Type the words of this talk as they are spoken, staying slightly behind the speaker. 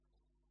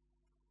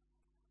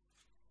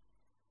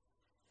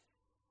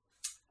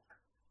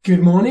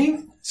Good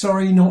morning.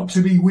 Sorry not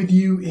to be with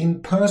you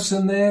in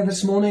person there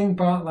this morning,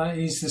 but that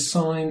is the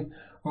sign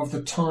of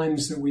the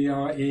times that we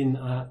are in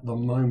at the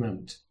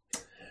moment.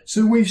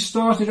 So we've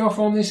started off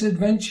on this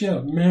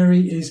adventure.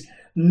 Mary is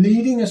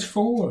leading us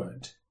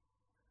forward.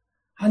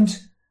 And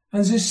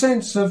there's a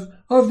sense of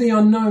the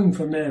unknown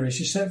for Mary.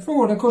 She set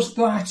forward. Of course,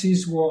 that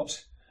is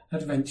what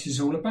adventure is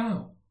all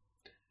about.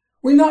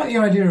 We like the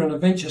idea of an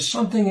adventure,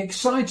 something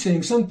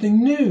exciting,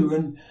 something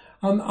new,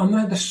 and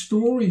they're the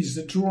stories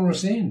that draw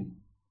us in.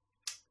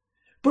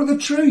 But the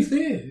truth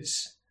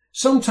is,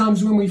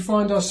 sometimes when we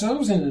find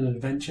ourselves in an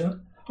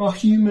adventure, our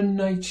human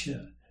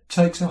nature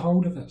takes a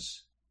hold of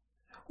us.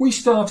 We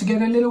start to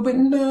get a little bit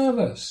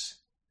nervous.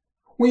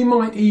 We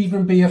might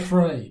even be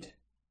afraid.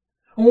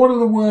 And what are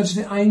the words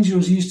the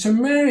angels use to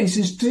Mary? It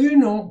says, do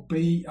not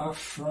be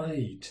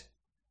afraid.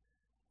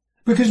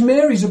 Because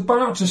Mary's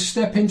about to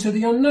step into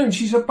the unknown.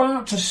 She's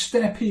about to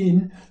step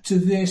in to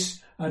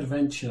this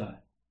adventure.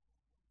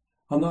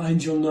 And the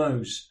angel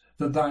knows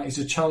that is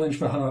a challenge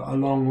for her,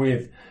 along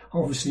with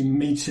obviously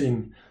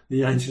meeting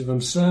the angels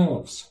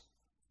themselves.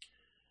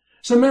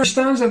 So Mary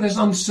stands there, there's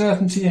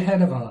uncertainty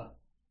ahead of her.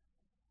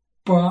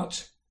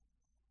 But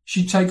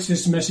she takes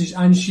this message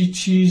and she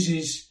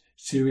chooses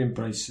to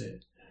embrace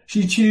it.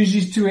 She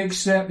chooses to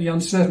accept the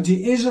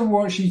uncertainty. It isn't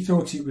what she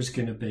thought it was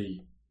going to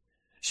be.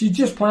 She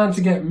just planned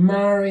to get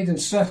married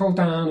and settle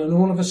down, and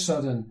all of a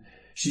sudden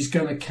she's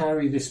going to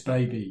carry this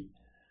baby.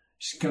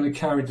 She's going to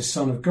carry the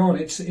Son of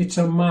God. It's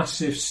a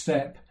massive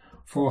step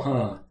for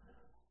her.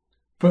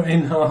 But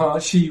in her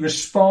heart she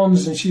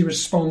responds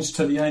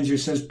to the angel who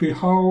says,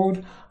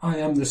 behold, I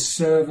am the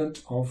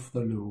servant of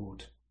the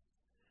Lord.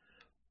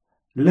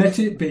 Let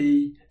it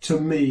be to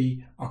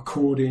me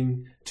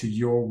according to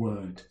your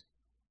word.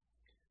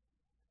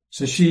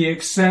 So she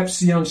accepts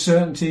the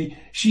uncertainty,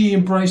 she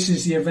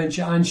embraces the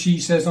adventure, and she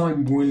says,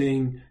 I'm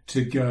willing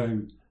to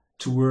go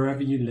to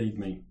wherever you lead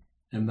me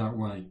in that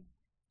way.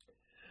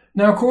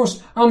 Now, of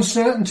course,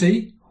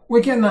 uncertainty,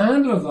 we're getting the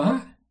handle of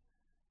that.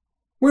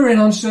 We're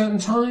in uncertain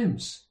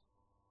times.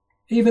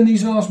 Even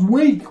these last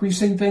week, we've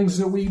seen things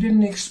that we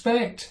didn't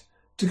expect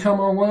to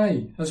come our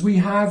way, as we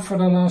have for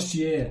the last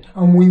year,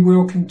 and we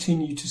will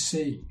continue to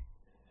see.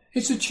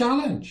 It's a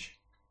challenge,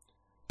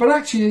 but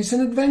actually it's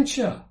an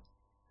adventure.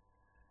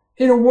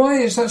 In a way,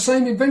 it's that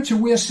same adventure.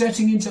 We are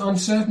setting into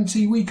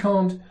uncertainty. We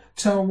can't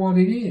tell what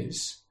it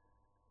is,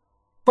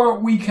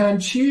 but we can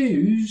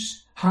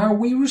choose how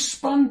we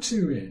respond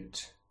to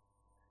it.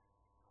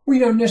 We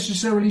don't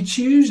necessarily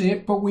choose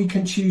it, but we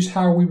can choose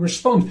how we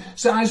respond.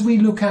 So as we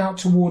look out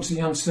towards the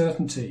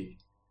uncertainty,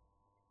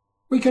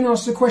 we can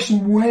ask the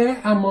question,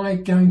 where am I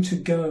going to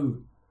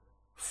go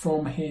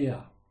from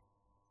here?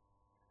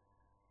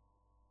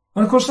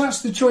 And of course,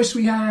 that's the choice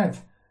we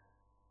have.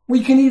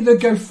 We can either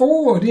go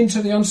forward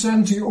into the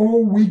uncertainty,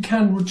 or we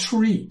can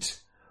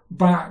retreat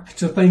back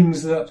to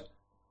things that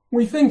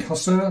we think are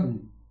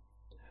certain.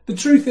 The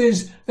truth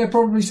is, they're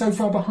probably so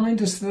far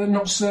behind us that they're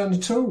not certain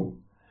at all,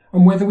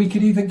 and whether we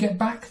could even get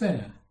back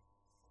there.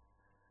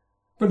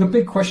 But the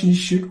big question is,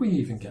 should we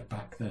even get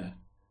back there?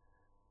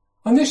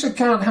 And this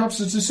account helps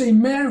us to see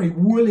Mary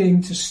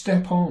willing to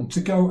step on, to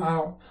go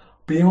out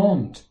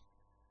beyond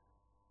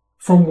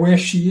from where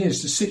she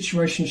is, the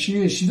situation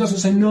she is. She doesn't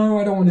say, no,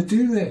 I don't want to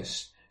do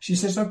this. She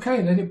says,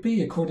 okay, let it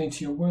be according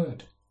to your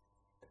word.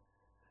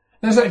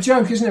 There's that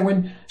joke, isn't it,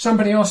 when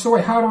somebody asks, oh,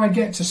 how do I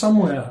get to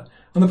somewhere?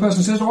 And the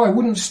person says, oh, I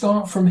wouldn't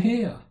start from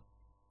here.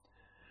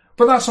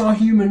 But that's our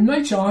human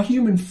nature, our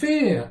human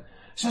fear.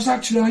 It says,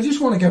 actually, I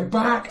just want to go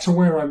back to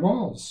where I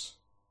was.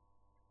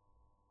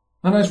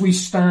 And as we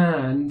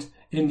stand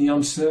in the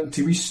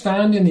uncertainty, we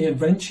stand in the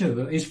adventure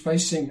that is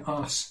facing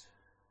us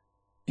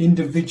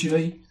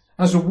individually,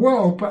 as a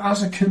world, but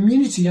as a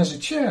community, as a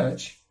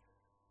church,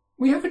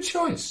 we have a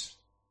choice.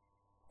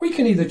 We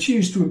can either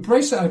choose to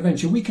embrace that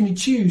adventure, we can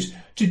choose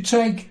to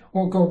take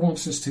what God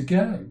wants us to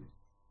go,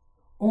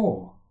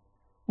 or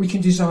we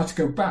can desire to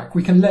go back.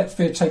 We can let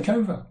fear take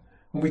over,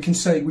 and we can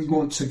say we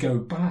want to go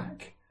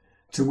back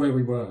to where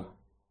we were.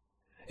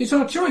 It's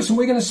our choice, and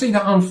we're going to see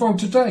that unfold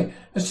today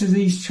as to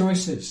these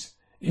choices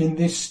in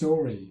this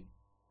story.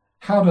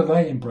 How do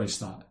they embrace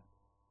that?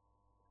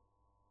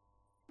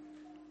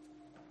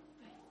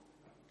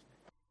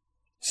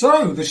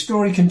 So the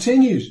story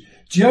continues.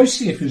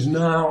 Joseph is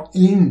now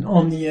in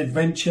on the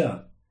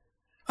adventure.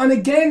 And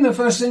again, the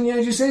first thing the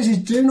angel says is,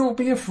 do not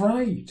be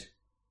afraid.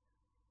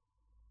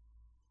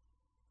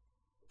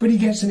 But he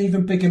gets an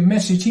even bigger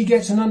message. He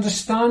gets an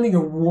understanding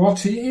of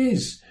what it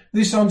is.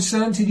 This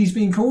uncertainty he's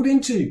being called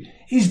into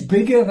is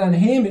bigger than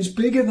him. It's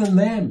bigger than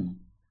them.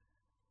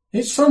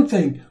 It's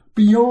something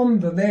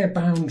beyond their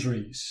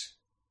boundaries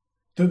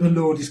that the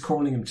Lord is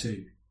calling him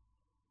to.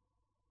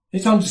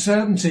 It's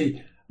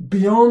uncertainty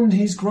beyond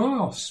his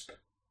grasp.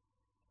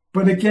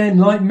 But again,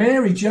 like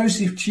Mary,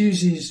 Joseph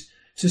chooses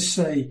to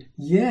say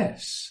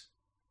yes.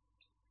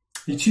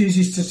 He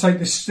chooses to take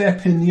the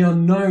step in the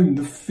unknown,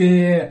 the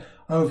fear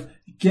of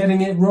getting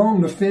it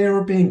wrong, the fear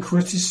of being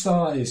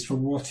criticised for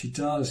what he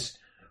does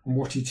and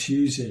what he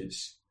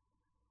chooses.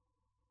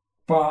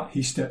 But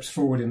he steps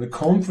forward in the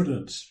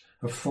confidence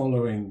of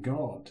following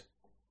God.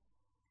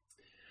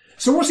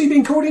 So what's he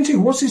been called into?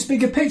 What's this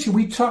bigger picture?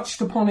 We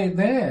touched upon it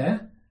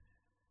there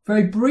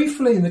very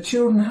briefly, and the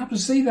children have to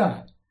see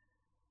that.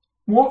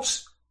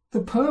 What's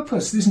the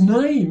purpose, this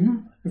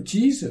name of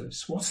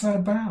Jesus? What's that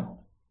about?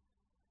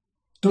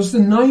 Does the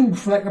name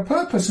reflect the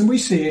purpose? And we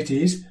see it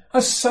is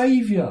a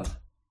saviour.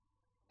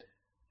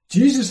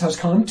 Jesus has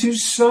come to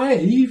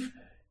save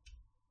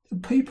the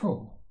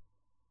people.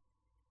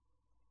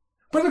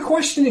 But the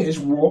question is,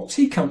 what's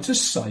he come to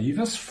save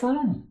us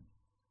from?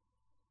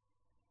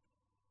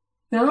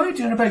 Now, I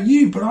don't know about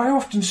you, but I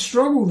often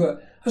struggle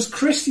that as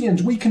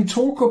Christians we can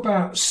talk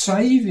about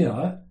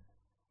saviour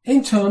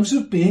in terms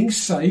of being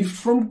saved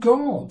from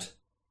God.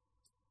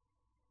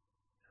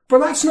 But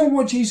that's not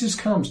what Jesus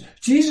comes.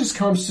 Jesus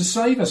comes to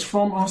save us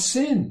from our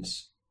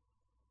sins,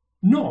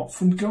 not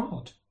from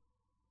God.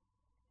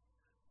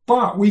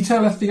 But we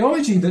tell a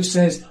theology that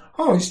says,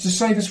 oh, it's to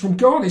save us from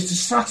God, it's to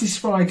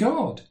satisfy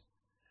God.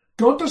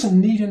 God doesn't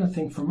need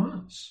anything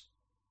from us.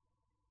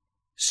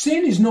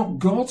 Sin is not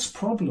God's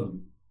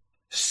problem.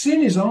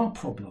 Sin is our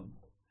problem.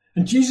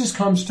 And Jesus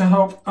comes to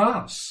help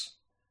us,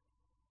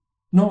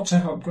 not to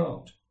help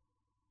God.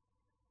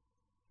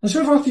 And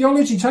so if our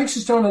theology takes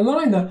us down a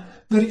line that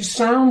it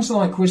sounds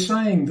like we're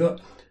saying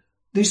that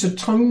this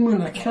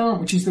atonement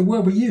account, which is the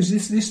word we use,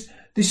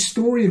 this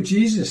story of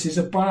Jesus is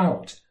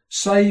about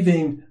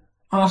saving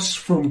us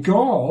from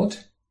God,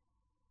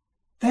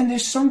 then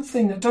there's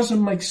something that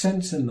doesn't make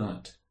sense in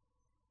that.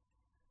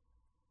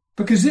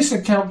 Because this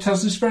account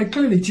tells us very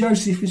clearly,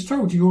 Joseph is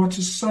told you are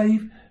to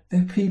save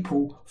their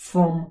people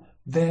from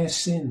their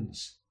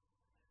sins.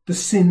 The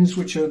sins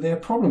which are their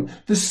problem.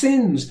 The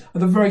sins are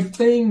the very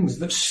things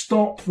that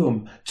stop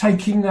them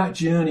taking that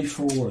journey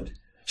forward.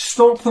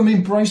 Stop them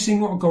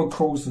embracing what God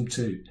calls them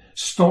to.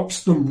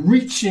 Stops them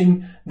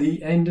reaching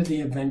the end of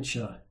the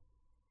adventure.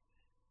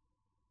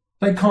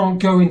 They can't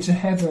go into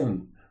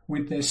heaven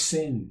with their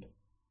sin.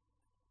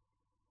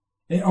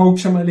 It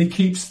ultimately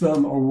keeps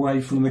them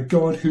away from the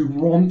God who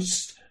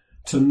wants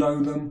to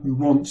know them, who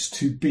wants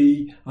to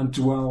be and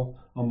dwell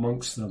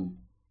amongst them.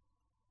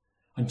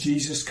 And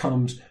Jesus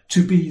comes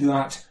to be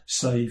that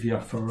saviour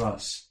for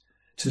us,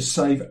 to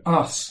save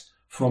us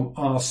from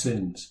our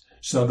sins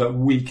so that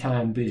we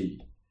can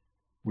be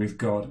with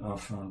God our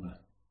Father.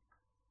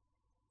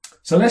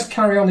 So let's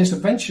carry on this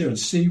adventure and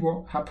see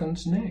what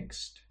happens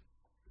next.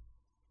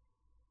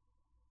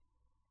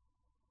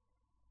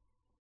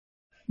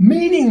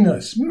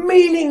 Meaningless,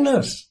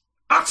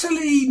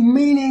 utterly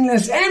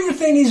meaningless.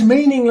 Everything is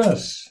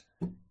meaningless.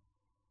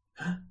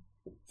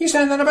 You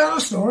saying that about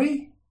a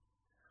story?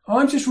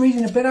 I'm just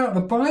reading a bit out of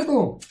the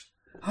Bible,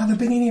 at the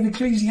beginning of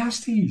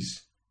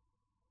Ecclesiastes.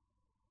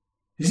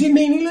 Is it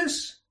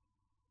meaningless?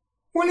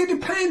 Well, it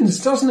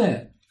depends, doesn't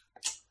it?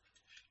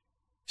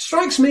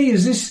 Strikes me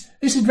as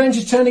this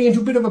adventure turning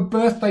into a bit of a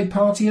birthday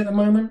party at the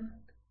moment.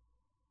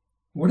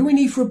 What do we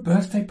need for a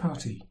birthday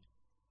party?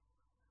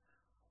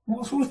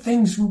 What sort of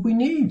things would we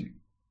need?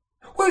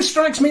 Well, it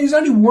strikes me there's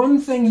only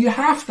one thing you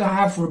have to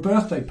have for a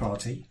birthday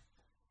party.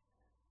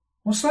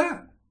 What's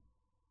that?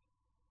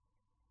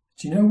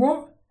 Do you know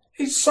what?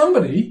 It's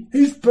somebody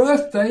whose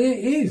birthday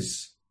it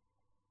is.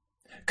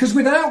 Because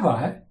without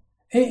that,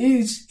 it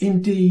is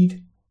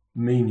indeed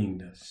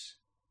meaningless.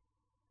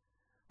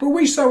 But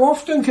we so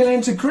often can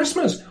enter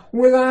Christmas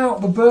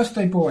without the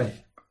birthday boy.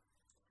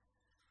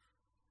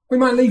 We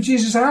might leave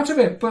Jesus out of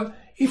it, but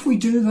if we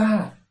do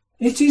that,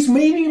 it is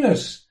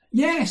meaningless.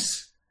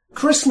 Yes,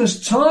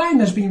 Christmas time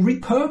has been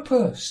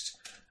repurposed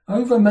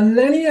over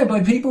millennia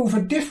by people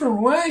for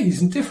different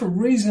ways and different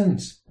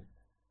reasons.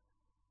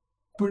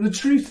 But the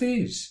truth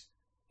is,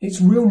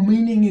 its real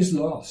meaning is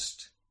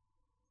lost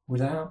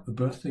without the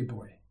birthday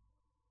boy,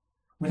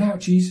 without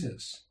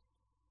Jesus.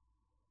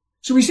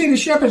 So we see the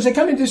shepherds, they're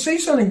coming to see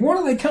something. What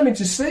are they coming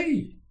to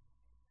see?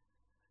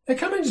 They're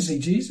coming to see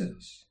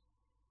Jesus.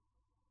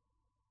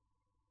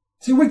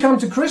 See, we come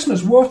to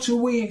Christmas, what are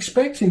we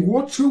expecting?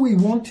 What are we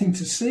wanting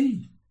to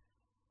see?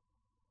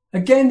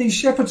 Again, these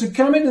shepherds are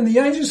coming and the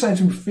angels say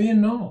to them, fear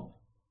not.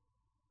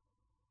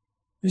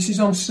 This is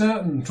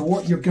uncertain to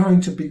what you're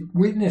going to be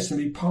witness and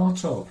be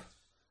part of.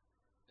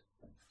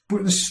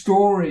 But the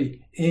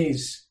story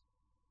is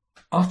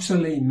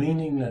utterly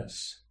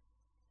meaningless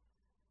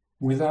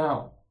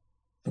without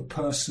the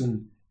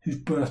person whose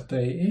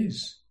birthday it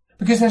is.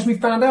 Because as we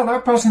found out,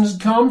 that person has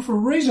come for a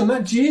reason.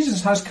 That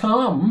Jesus has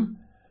come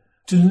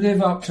to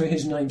live up to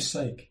his name's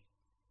sake.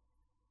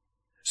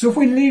 So if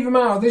we leave him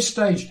out at this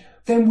stage,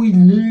 then we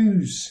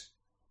lose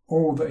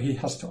all that he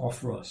has to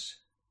offer us.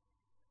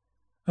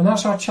 And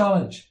that's our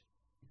challenge.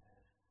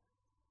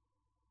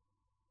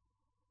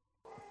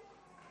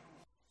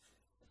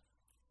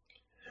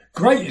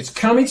 Great, it's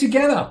coming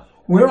together.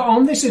 We're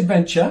on this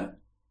adventure.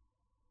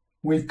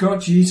 We've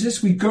got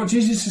Jesus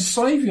as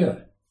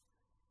Saviour.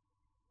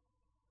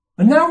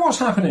 And now what's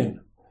happening?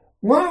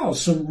 Well,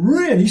 some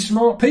really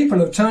smart people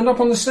have turned up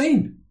on the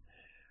scene.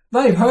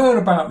 They've heard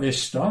about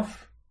this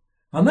stuff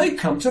and they've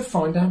come to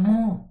find out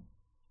more.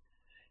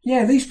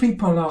 Yeah, these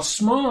people are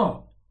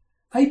smart.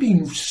 They've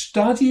been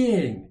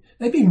studying.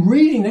 They've been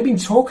reading, they've been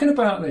talking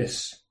about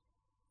this.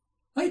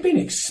 They've been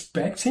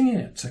expecting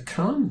it to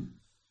come.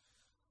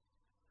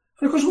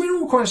 And of course, we're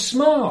all quite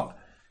smart.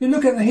 You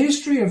look at the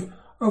history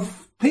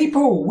of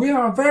people. We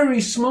are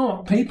very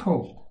smart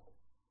people.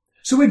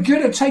 So we're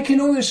good at taking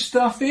all this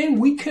stuff in.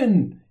 We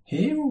can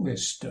hear all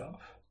this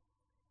stuff.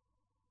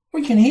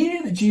 We can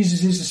hear that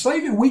Jesus is the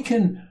Saviour. We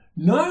can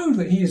know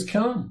that he has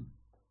come.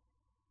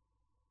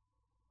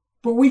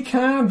 But we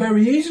can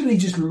very easily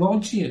just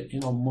lodge it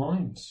in our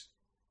minds.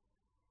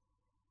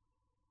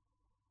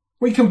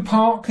 We can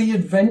park the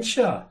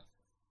adventure.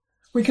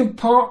 We can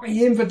park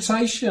the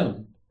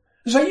invitation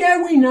and say,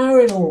 yeah, we know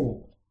it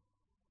all.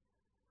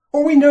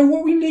 Or we know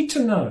what we need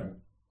to know.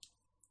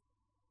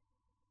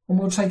 And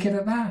we'll take it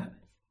at that.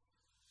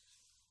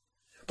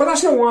 But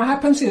that's not what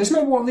happens here. That's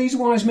not what these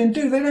wise men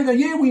do. They don't go,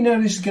 yeah, we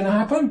know this is going to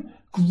happen.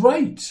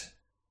 Great.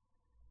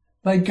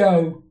 They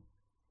go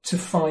to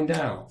find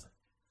out.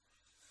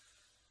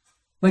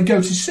 They go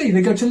to see.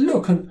 They go to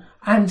look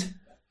and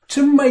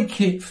to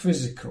make it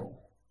physical.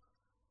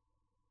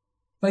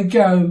 They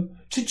go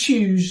to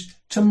choose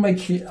to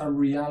make it a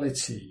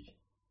reality.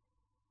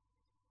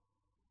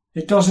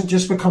 It doesn't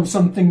just become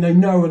something they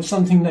know and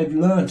something they've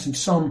learnt and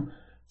some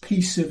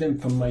piece of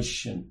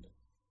information.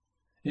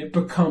 It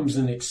becomes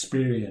an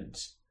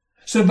experience.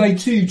 So they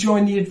too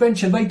join the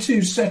adventure. They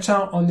too set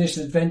out on this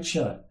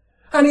adventure.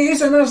 And it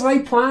isn't as they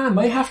plan.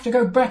 They have to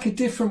go back a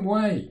different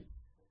way.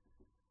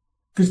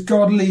 Because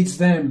God leads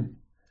them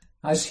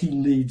as he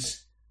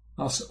leads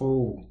us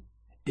all,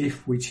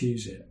 if we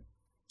choose it.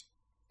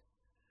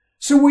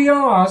 So we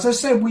are, as I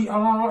said, we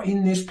are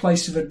in this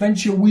place of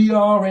adventure. We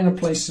are in a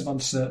place of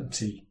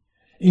uncertainty.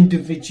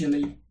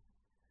 Individually,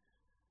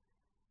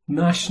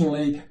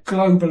 nationally,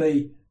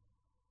 globally.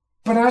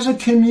 But as a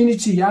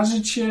community, as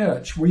a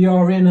church, we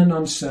are in an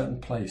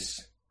uncertain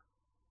place.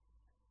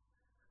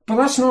 But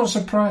that's not a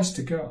surprise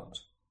to God.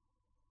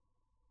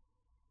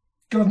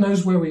 God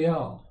knows where we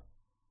are.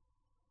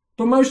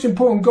 But most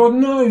important, God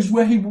knows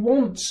where he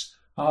wants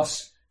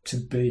us to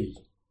be.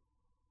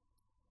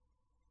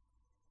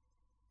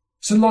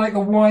 So like the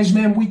wise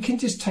men, we can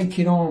just take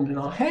it on in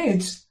our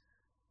heads.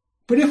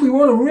 But if we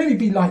want to really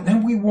be like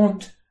them, we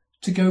want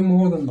to go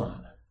more than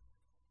that.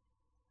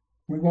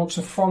 We want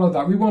to follow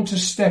that. We want to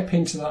step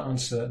into that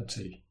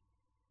uncertainty.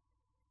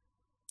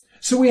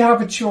 So we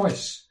have a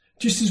choice.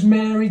 Just as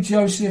Mary,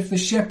 Joseph, the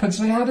shepherds,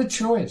 they had a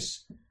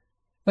choice.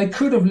 They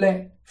could have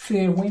let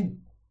fear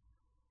win.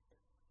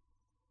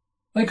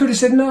 They could have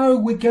said, no,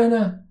 we're going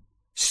to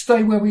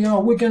stay where we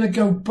are. We're going to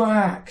go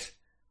back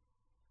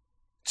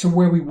to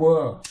where we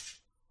were.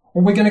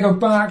 Or we're going to go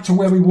back to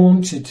where we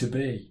wanted to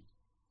be.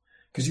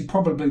 Because you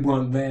probably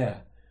weren't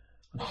there.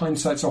 And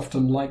hindsight's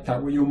often like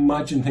that. Where you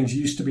imagine things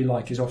used to be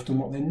like is often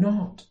what they're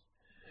not.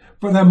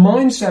 But their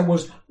mindset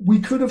was, we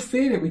could have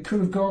feared it. We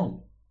could have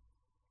gone.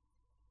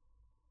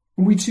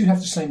 And we too have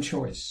the same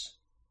choice.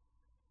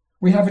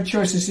 We have a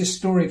choice, as this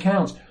story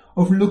accounts,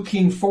 of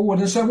looking forward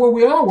and saying, well,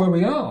 we are where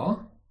we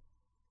are.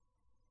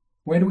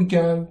 Where do we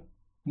go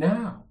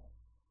now?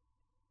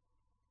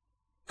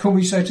 Can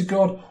we say to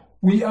God,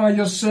 we are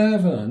your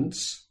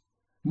servants.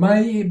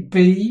 May it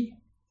be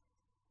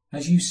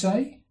as you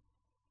say?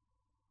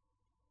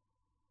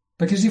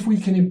 Because if we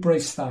can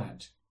embrace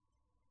that,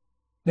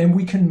 then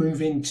we can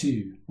move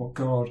into what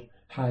God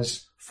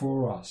has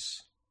for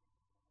us.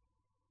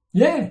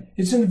 Yeah,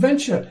 it's an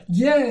adventure.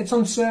 Yeah, it's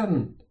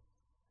uncertain.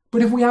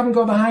 But if we haven't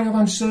got the hang of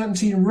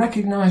uncertainty and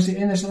recognise it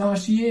in this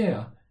last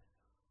year,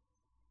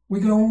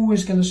 we're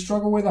always going to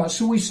struggle with that.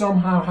 So we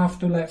somehow have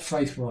to let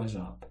faith rise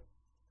up.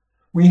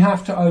 We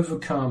have to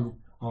overcome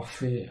our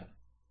fear.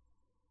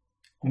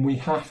 And we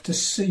have to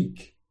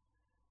seek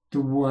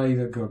the way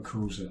that God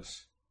calls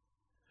us.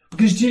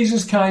 Because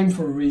Jesus came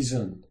for a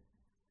reason.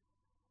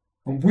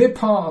 And we're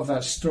part of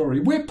that story.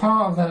 We're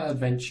part of that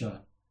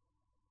adventure.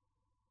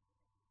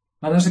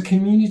 And as a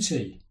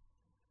community,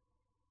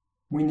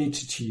 we need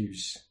to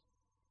choose.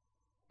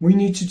 We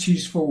need to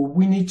choose forward.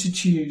 We need to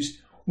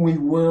choose. We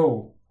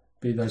will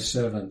be those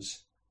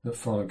servants that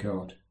follow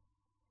God.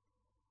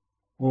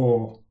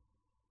 Or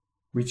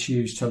we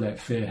choose to let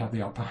fear have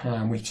the upper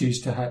hand. We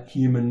choose to have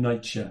human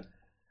nature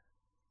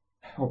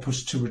help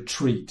us to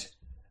retreat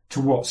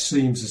to what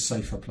seems a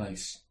safer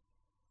place.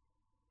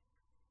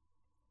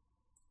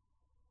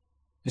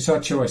 It's our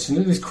choice. And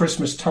at this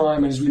Christmas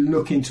time, and as we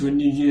look into a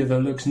new year that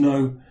looks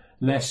no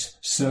less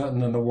certain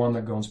than the one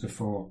that goes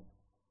before,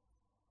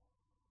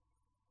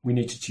 we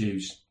need to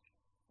choose.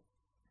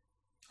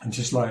 And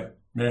just like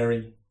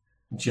Mary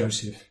and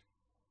Joseph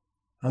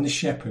and the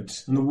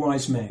shepherds and the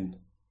wise men,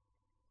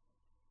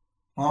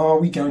 are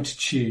we going to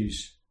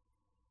choose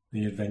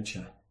the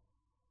adventure?